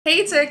Hey,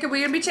 it's Erika.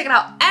 We're gonna be checking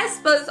out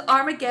aespa's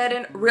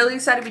Armageddon. Really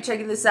excited to be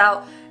checking this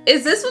out.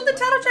 Is this one the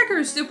title track or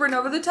is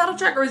Supernova the title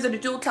track, or is it a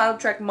dual title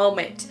track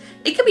moment?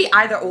 It could be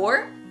either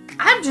or.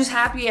 I'm just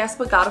happy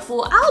aespa got a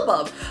full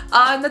album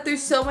and that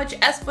there's so much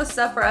aespa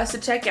stuff for us to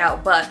check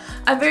out. But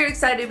I'm very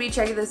excited to be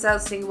checking this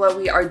out, seeing what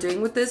we are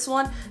doing with this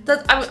one.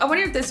 I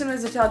wonder if this one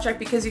is a title track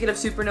because you could have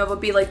Supernova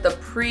be like the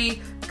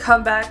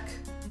pre-comeback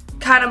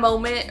kind of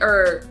moment,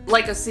 or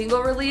like a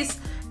single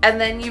release, and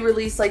then you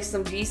release like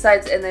some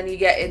B-sides and then you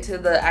get into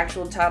the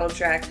actual title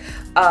track.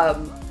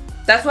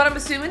 That's what I'm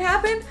assuming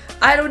happened.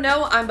 I don't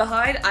know. I'm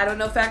behind. I don't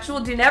know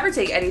factual. Do never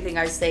take anything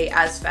I say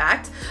as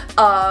fact.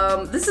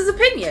 This is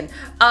opinion.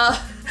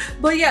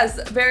 But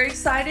yes, very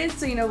excited.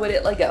 So you know what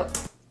it like go.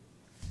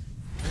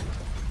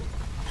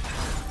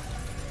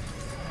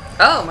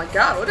 Oh my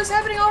god, what is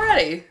happening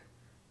already?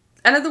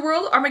 End of the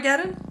world?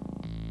 Armageddon?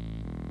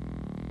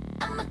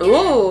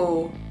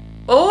 Ooh.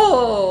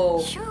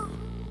 Oh.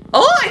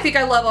 Oh, I think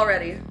I love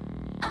already.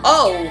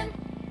 Oh.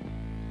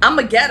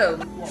 I'ma get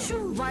him.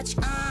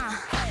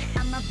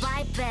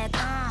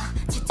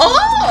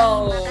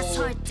 Oh.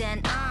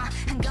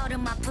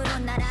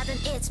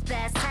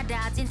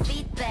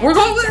 We're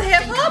going with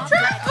hip hop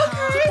track?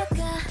 Okay.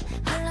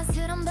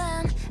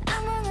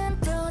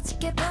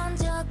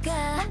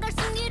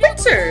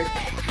 Richard.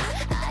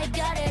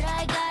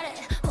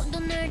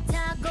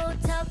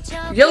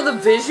 Yo, the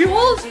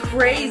visuals?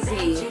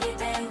 Crazy.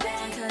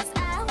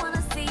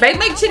 Bang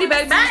bang chitty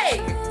bang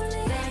bang!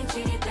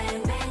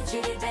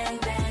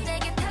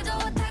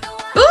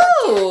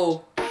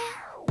 Ooh!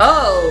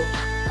 Oh!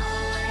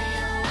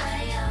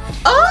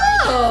 Oh!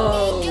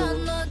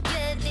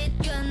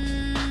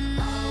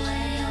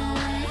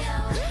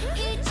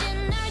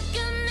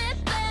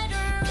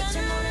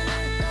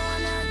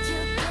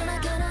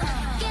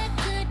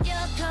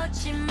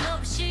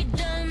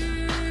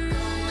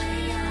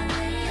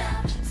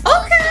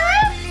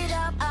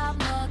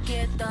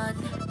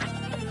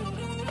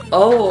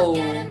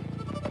 Oh.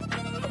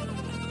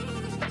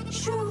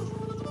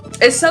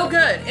 It's so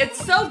good.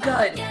 It's so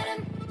good.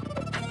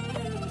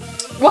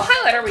 What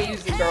highlight are we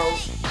using,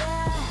 girls?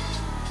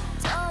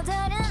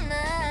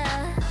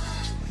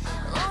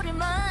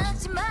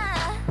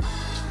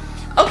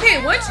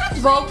 Okay, which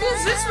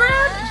vocals this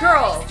round?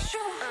 Girl.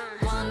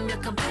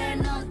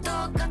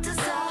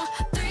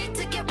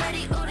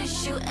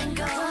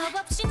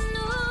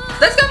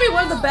 That's gonna be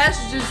one of the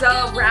best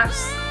Giselle rap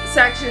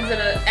sections in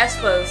an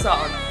aespa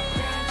song.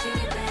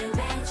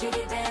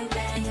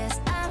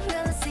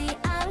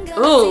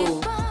 Ooh.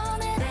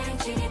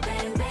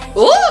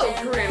 Ooh,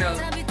 Karina.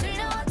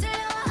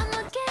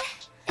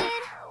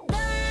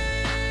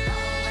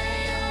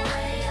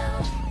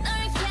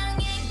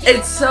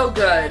 It's so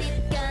good.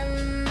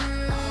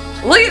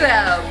 Look at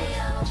them.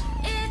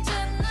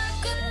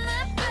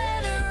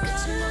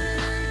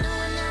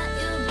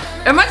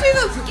 It might be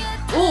those.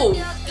 Ooh,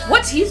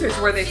 what teasers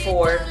were they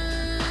for?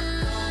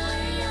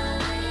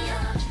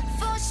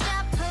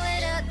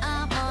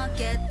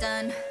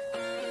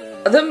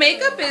 The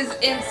makeup is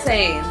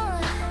insane.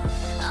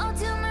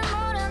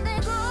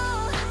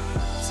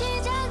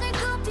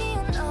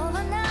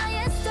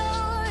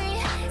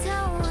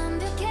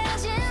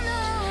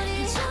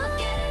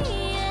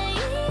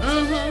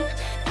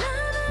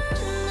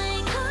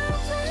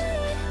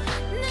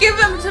 Give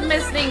them to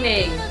Miss Ning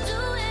Ning.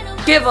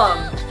 Give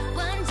them.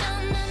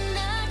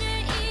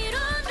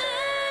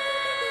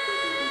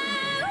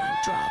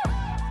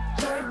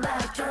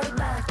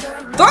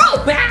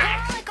 Throw back.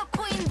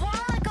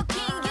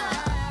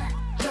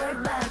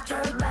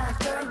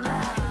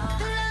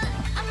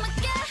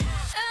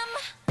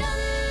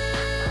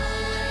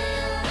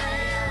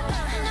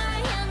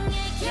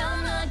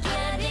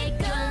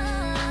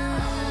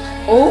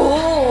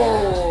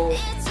 Oh!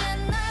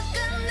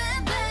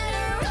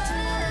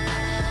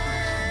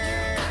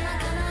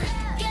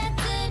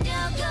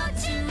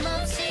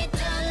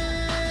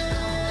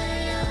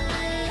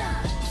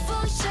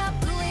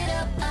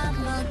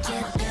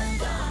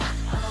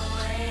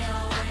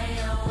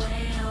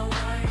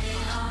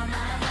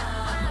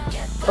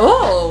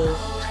 Oh!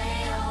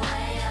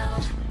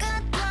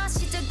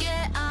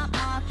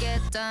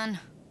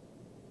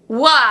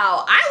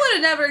 Wow, I would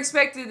have never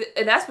expected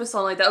an aespa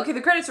song like that. Okay,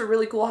 the credits were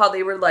really cool, how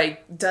they were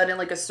like done in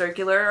like a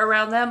circular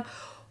around them.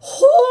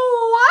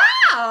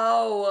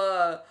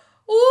 Wow!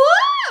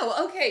 Wow!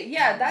 Okay,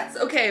 yeah, that's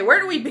okay. Where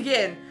do we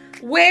begin?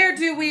 Where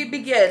do we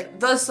begin?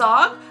 The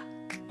song?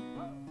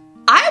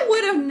 I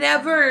would have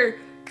never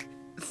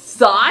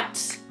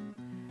thought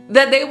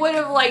that they would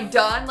have like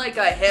done like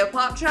a hip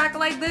hop track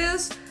like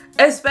this,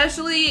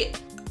 especially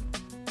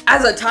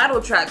as a title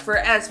track for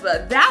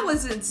aespa. That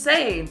was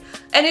insane.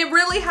 And it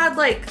really had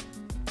like,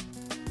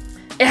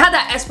 it had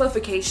that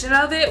aespa-fication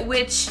of it,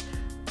 which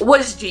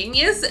was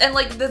genius. And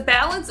like the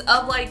balance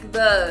of like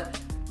the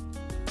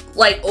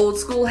like old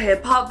school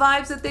hip hop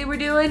vibes that they were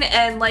doing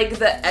and like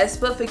the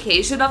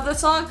aespa-fication of the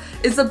song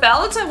is the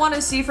balance I want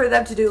to see for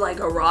them to do like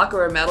a rock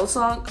or a metal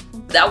song.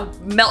 That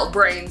would melt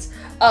brains.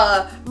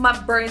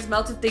 My brain's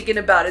melted thinking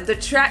about it. The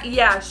track,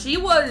 yeah, she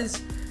was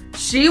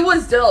she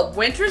was dope.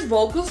 Winter's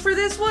vocals for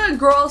this one,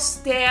 girl,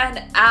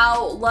 stand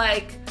out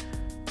like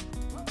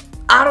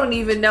I don't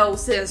even know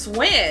since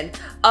when.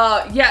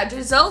 Yeah,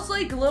 Giselle's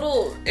like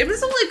little, it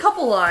was only a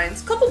couple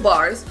lines, couple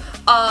bars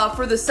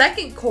for the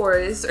second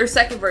chorus, or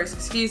second verse,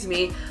 excuse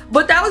me.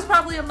 But that was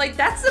probably, I'm like,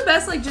 that's the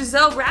best like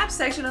Giselle rap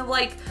section of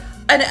like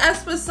an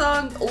aespa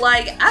song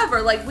like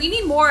ever. Like, we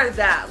need more of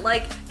that.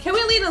 Like, can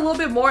we lean a little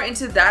bit more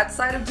into that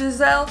side of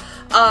Giselle?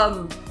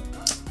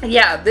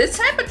 Yeah, this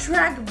type of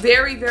track,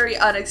 very, very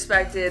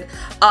unexpected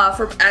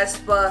from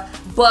aespa,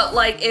 but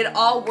like it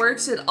all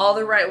works in all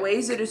the right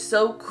ways. It is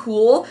so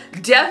cool.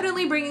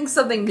 Definitely bringing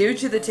something new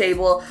to the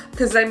table,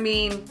 because I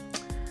mean,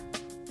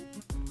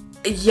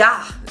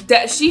 yeah,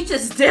 that she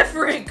just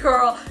different,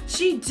 girl.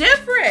 She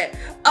different,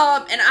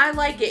 and I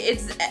like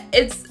it.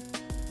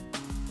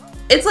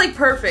 It's like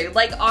perfect.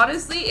 Like,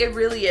 honestly, it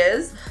really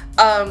is,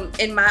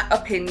 in my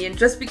opinion,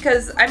 just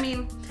because I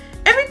mean,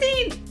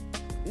 everything.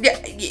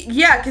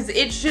 Yeah, because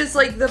it's just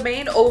like the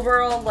main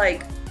overall,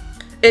 like,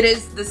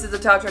 this is the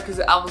title track because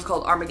the album's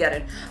called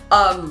Armageddon.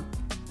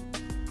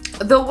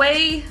 The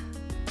way,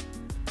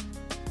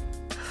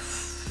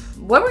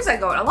 where was I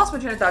going? I lost my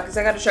train of thought because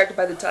I got distracted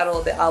by the title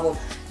of the album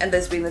and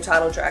this being the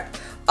title track.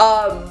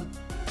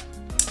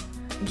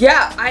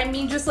 Yeah, I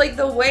mean, just like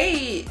the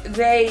way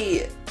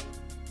they,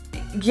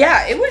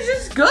 yeah, it was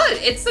just good.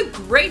 It's a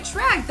great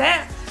track.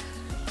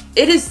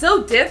 It is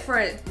so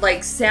different,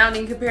 like,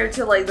 sounding compared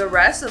to, like, the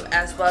rest of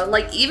aespa.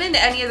 Like, even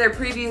any of their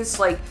previous,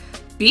 like,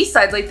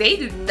 B-sides, like, they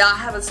did not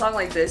have a song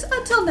like this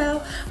until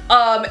now.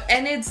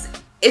 And it's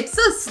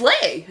a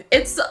slay.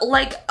 It's,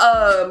 like,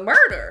 a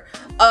murder.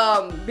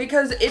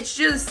 Because it's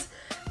just,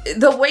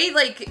 the way,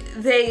 like,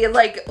 they,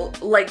 like,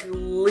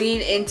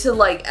 lean into,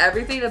 like,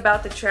 everything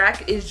about the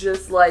track is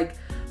just, like,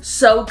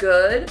 so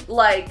good.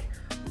 Like,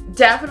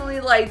 definitely,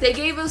 like, they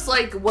gave us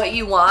like what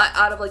you want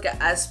out of like an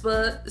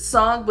aespa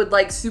song with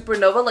like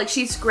Supernova. Like,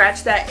 she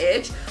scratched that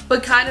itch,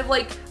 but kind of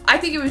like, I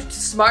think it was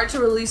smart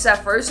to release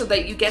that first so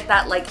that you get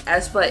that like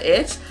aespa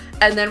itch,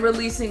 and then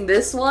releasing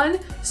this one,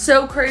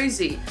 so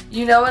crazy,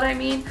 you know what I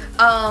mean?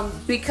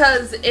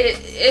 Because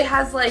it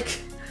has like,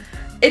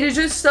 it is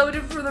just so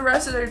different from the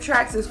rest of their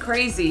tracks. It's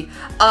crazy.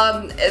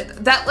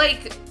 That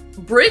like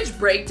bridge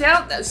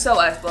breakdown, that's so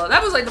aespa.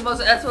 That was like the most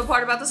aespa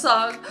part about the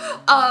song.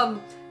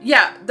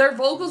 Yeah, their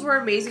vocals were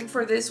amazing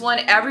for this one.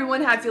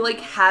 Everyone, I feel like,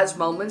 has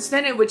moments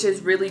in it, which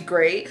is really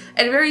great,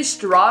 and very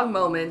strong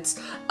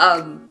moments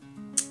in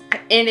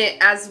it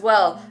as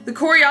well. The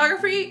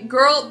choreography,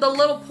 girl, the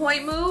little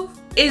point move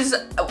is,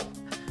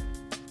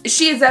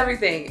 she is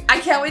everything. I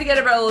can't wait to get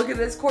a better look at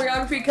this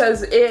choreography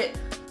because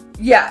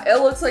yeah,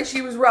 it looks like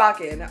she was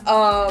rocking.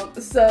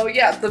 So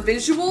yeah, the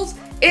visuals,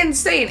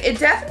 insane. It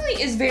definitely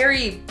is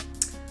very,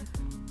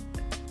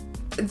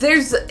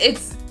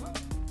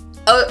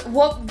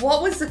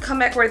 what was the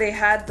comeback where they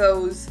had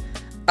those,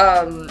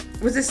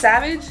 was it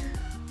Savage?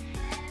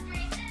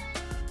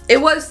 It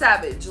was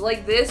Savage.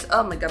 Like this,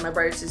 oh my god, my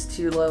brightness is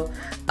too low.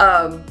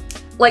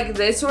 Like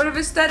this sort of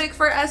aesthetic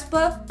for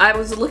aespa. I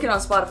was looking on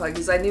Spotify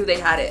because I knew they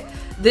had it.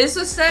 This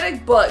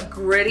aesthetic, but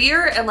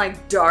grittier and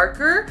like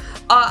darker.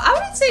 I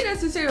wouldn't say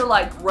necessarily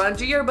like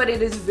grungier, but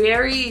it is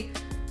very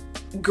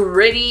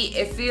gritty.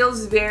 It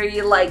feels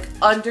very like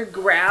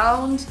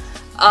underground.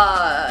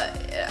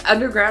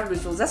 Underground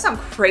visuals. That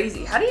sounds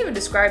crazy. How do you even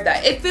describe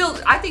that? It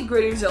feels, I think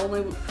gritty is the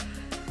only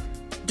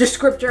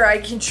descriptor I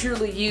can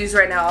truly use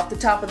right now off the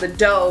top of the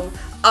dome.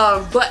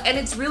 And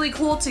it's really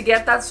cool to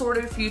get that sort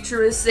of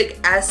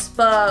futuristic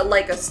aespa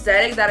like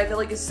aesthetic that I feel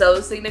like is so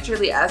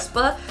signaturely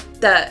aespa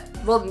that,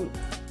 well,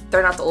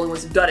 they're not the only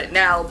ones who've done it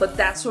now, but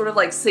that sort of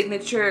like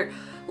signature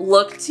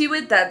look to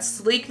it, that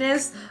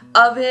sleekness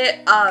of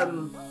it,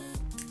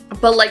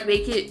 but like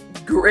make it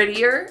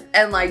grittier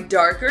and like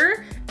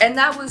darker. And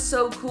that was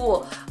so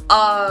cool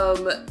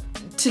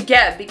to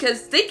get,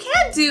 because they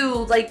can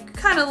do like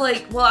kind of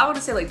like, well, I want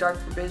to say like dark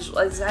for visual.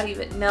 Is that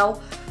even, no?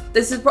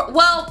 This is,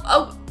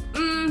 well,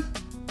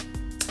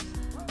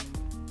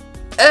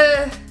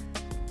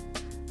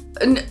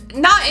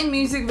 not in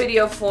music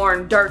video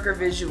form, darker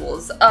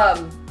visuals.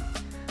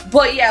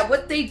 But yeah,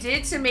 what they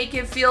did to make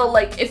it feel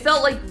like, it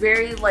felt like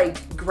very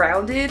like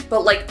grounded,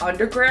 but like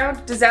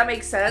underground. Does that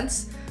make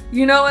sense?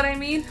 You know what I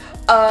mean?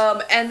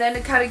 And then to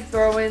kind of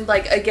throw in,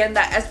 like, again,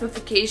 that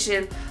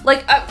aespification.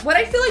 Like, what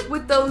I feel like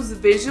with those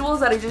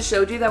visuals that I just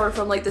showed you that were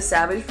from, like, the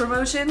Savage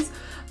promotions,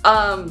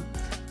 and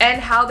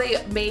how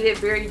they made it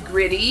very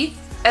gritty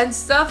and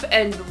stuff,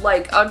 and,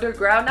 like,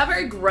 underground. Not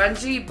very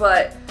grungy,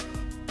 but,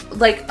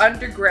 like,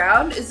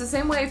 underground is the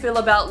same way I feel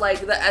about, like,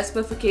 the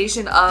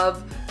aespification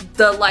of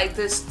the, like,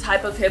 this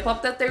type of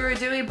hip-hop that they were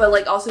doing, but,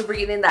 like, also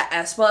bringing in that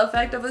aespa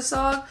effect of a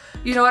song.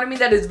 You know what I mean?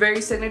 That is very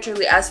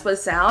signaturely aespa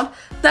sound.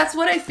 That's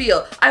what I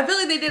feel. I feel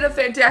like they did a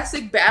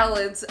fantastic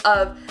balance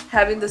of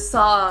having the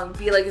song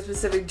be, like, a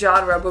specific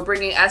genre, but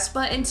bringing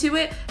aespa into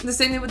it. And the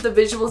same thing with the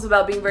visuals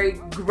about being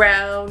very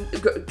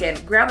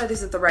again, grounded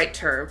isn't the right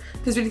term,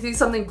 because when you think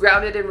something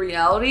grounded in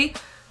reality,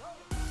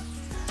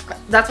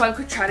 that's why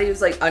I'm trying to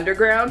use, like,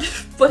 underground,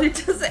 but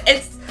it doesn't,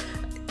 it's,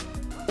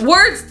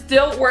 words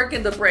don't work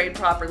in the brain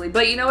properly,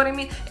 but you know what I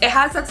mean? It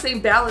has that same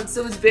balance,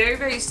 so it's very,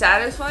 very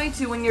satisfying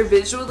too when you're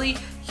visually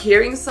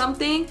hearing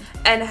something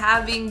and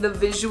having the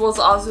visuals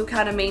also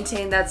kind of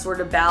maintain that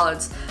sort of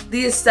balance.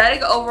 The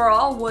aesthetic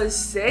overall was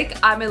sick.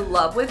 I'm in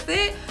love with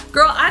it.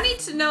 Girl, I need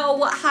to know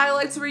what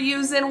highlights we're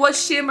using, what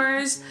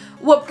shimmers,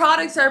 what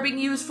products are being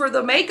used for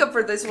the makeup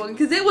for this one,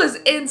 because it was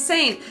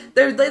insane.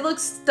 They look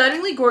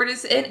stunningly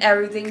gorgeous in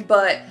everything,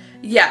 but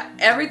yeah,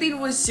 everything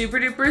was super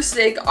duper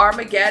sick.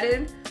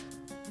 Armageddon,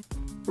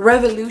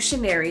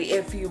 revolutionary,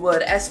 if you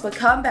would. aespa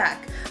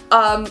comeback.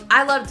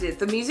 I loved it.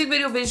 The music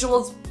video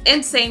visuals,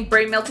 insane,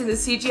 brain melting. The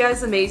CGI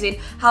is amazing.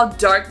 How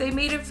dark they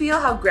made it feel,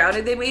 how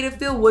grounded they made it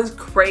feel was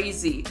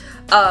crazy.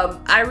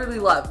 I really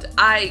loved.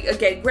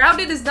 Again,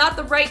 grounded is not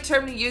the right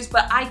term to use,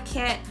 but I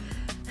can't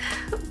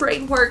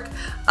brain work.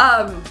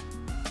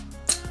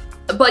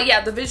 But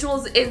yeah, the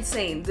visuals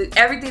insane.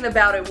 Everything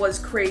about it was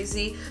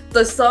crazy.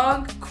 The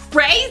song,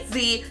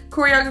 crazy.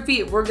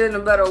 Choreography, we're gonna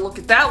better look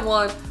at that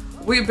one.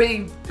 We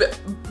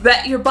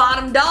bet your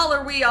bottom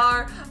dollar we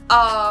are.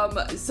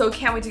 So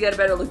can't wait to get a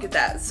better look at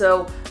that.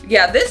 So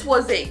yeah, this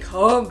was a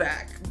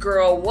comeback,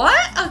 girl.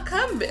 What a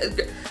comeback.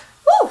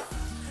 Woo.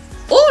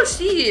 Oh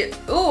shit.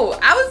 Oh,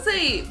 I would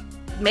say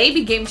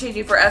maybe game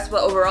changing for aespa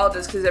overall,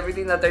 just because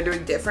everything that they're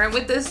doing different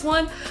with this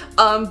one.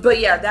 But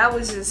yeah, that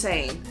was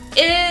insane.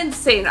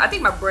 Insane. I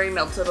think my brain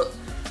melted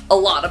a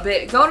lot of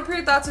it. Go and put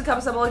your thoughts and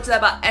comments below to that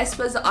about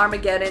aespa's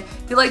Armageddon.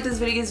 If you like this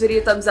video, give this video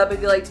a thumbs up.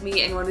 If you liked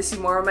me and you want to see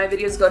more of my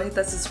videos, go and hit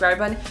that subscribe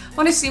button.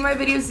 Want to see my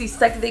videos the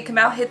second they come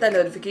out, hit that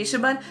notification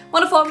button.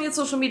 Want to follow me on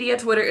social media,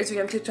 Twitter,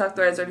 Instagram, TikTok,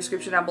 threads, or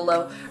description down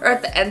below, or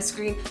at the end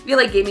screen. If you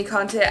like gaming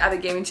content, I have a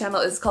gaming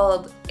channel. It's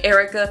called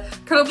Erika.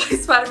 Currently play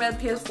Spider-Man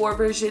PS4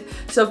 version,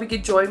 so if you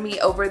could join me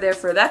over there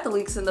for that, the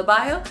link's in the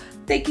bio.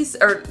 Thank you,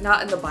 or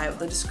not in the bio,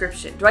 the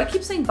description. Do I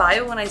keep saying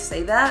bio when I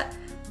say that?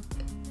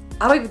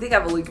 I don't even think I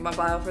have a link in my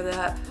bio for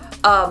that.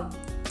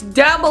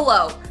 Down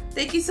below.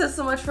 Thank you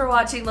so much for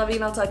watching. Love you,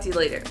 and I'll talk to you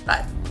later.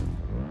 Bye.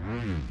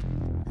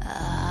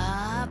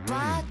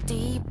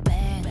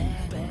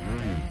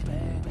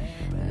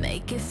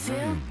 Make it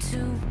feel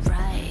too